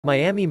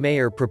Miami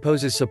mayor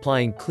proposes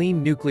supplying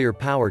clean nuclear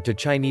power to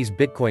Chinese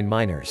Bitcoin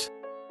miners.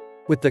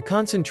 With the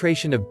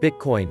concentration of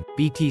Bitcoin,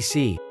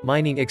 BTC,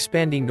 mining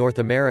expanding North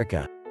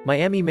America,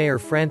 Miami Mayor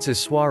Francis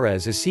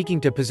Suarez is seeking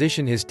to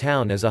position his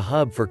town as a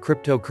hub for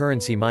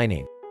cryptocurrency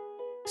mining.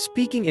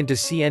 Speaking into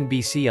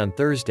CNBC on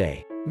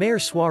Thursday, Mayor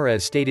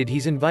Suarez stated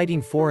he's inviting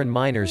foreign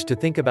miners to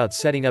think about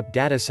setting up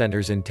data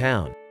centers in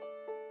town.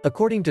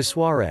 According to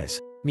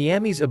Suarez,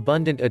 Miami's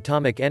abundant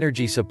atomic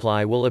energy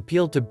supply will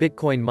appeal to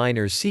Bitcoin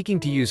miners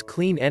seeking to use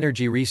clean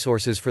energy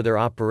resources for their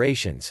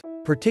operations,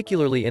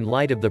 particularly in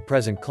light of the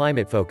present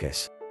climate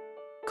focus.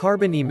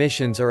 Carbon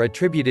emissions are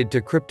attributed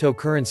to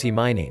cryptocurrency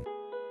mining.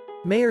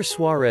 Mayor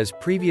Suarez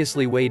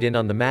previously weighed in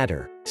on the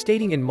matter,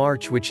 stating in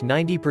March which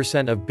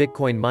 90% of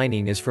Bitcoin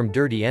mining is from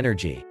dirty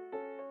energy.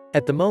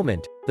 At the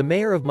moment, the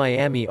mayor of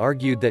Miami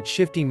argued that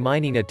shifting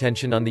mining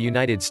attention on the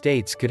United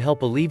States could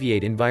help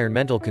alleviate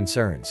environmental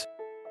concerns.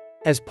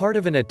 As part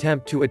of an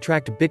attempt to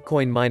attract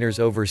Bitcoin miners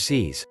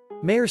overseas,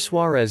 Mayor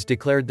Suarez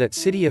declared that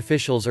city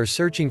officials are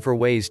searching for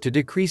ways to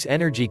decrease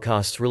energy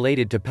costs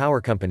related to power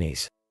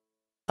companies.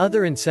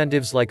 Other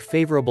incentives like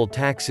favorable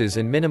taxes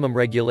and minimum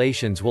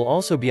regulations will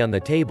also be on the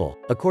table,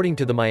 according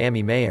to the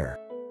Miami mayor.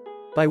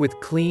 With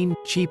clean,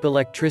 cheap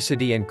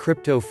electricity and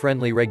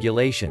crypto-friendly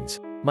regulations,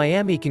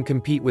 Miami can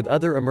compete with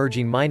other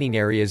emerging mining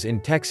areas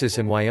in Texas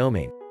and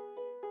Wyoming.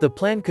 The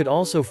plan could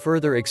also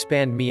further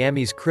expand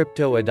Miami's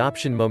crypto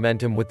adoption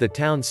momentum, with the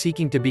town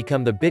seeking to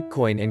become the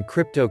Bitcoin and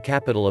crypto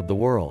capital of the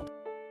world.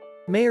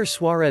 Mayor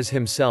Suarez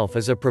himself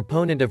is a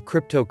proponent of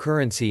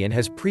cryptocurrency and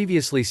has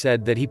previously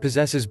said that he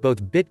possesses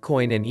both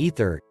Bitcoin and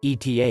Ether,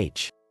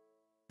 ETH.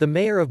 The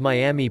mayor of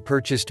Miami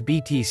purchased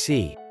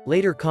BTC.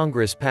 Later,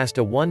 Congress passed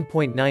a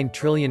 $1.9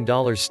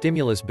 trillion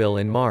stimulus bill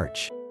in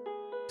March.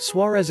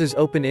 Suarez's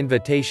open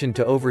invitation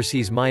to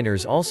overseas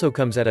miners also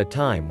comes at a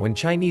time when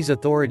Chinese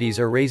authorities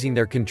are raising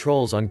their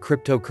controls on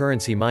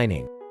cryptocurrency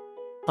mining.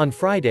 On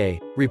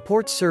Friday,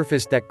 reports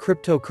surfaced that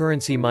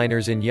cryptocurrency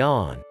miners in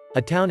Yaon,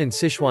 a town in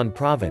Sichuan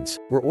province,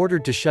 were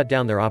ordered to shut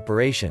down their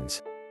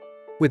operations.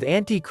 With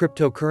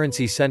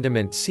anti-cryptocurrency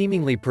sentiment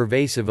seemingly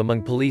pervasive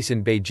among police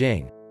in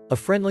Beijing, a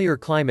friendlier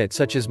climate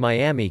such as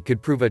Miami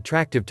could prove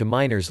attractive to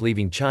miners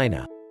leaving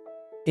China.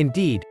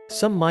 Indeed,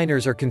 some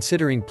miners are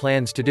considering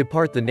plans to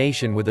depart the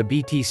nation, with a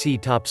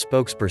BTC top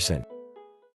spokesperson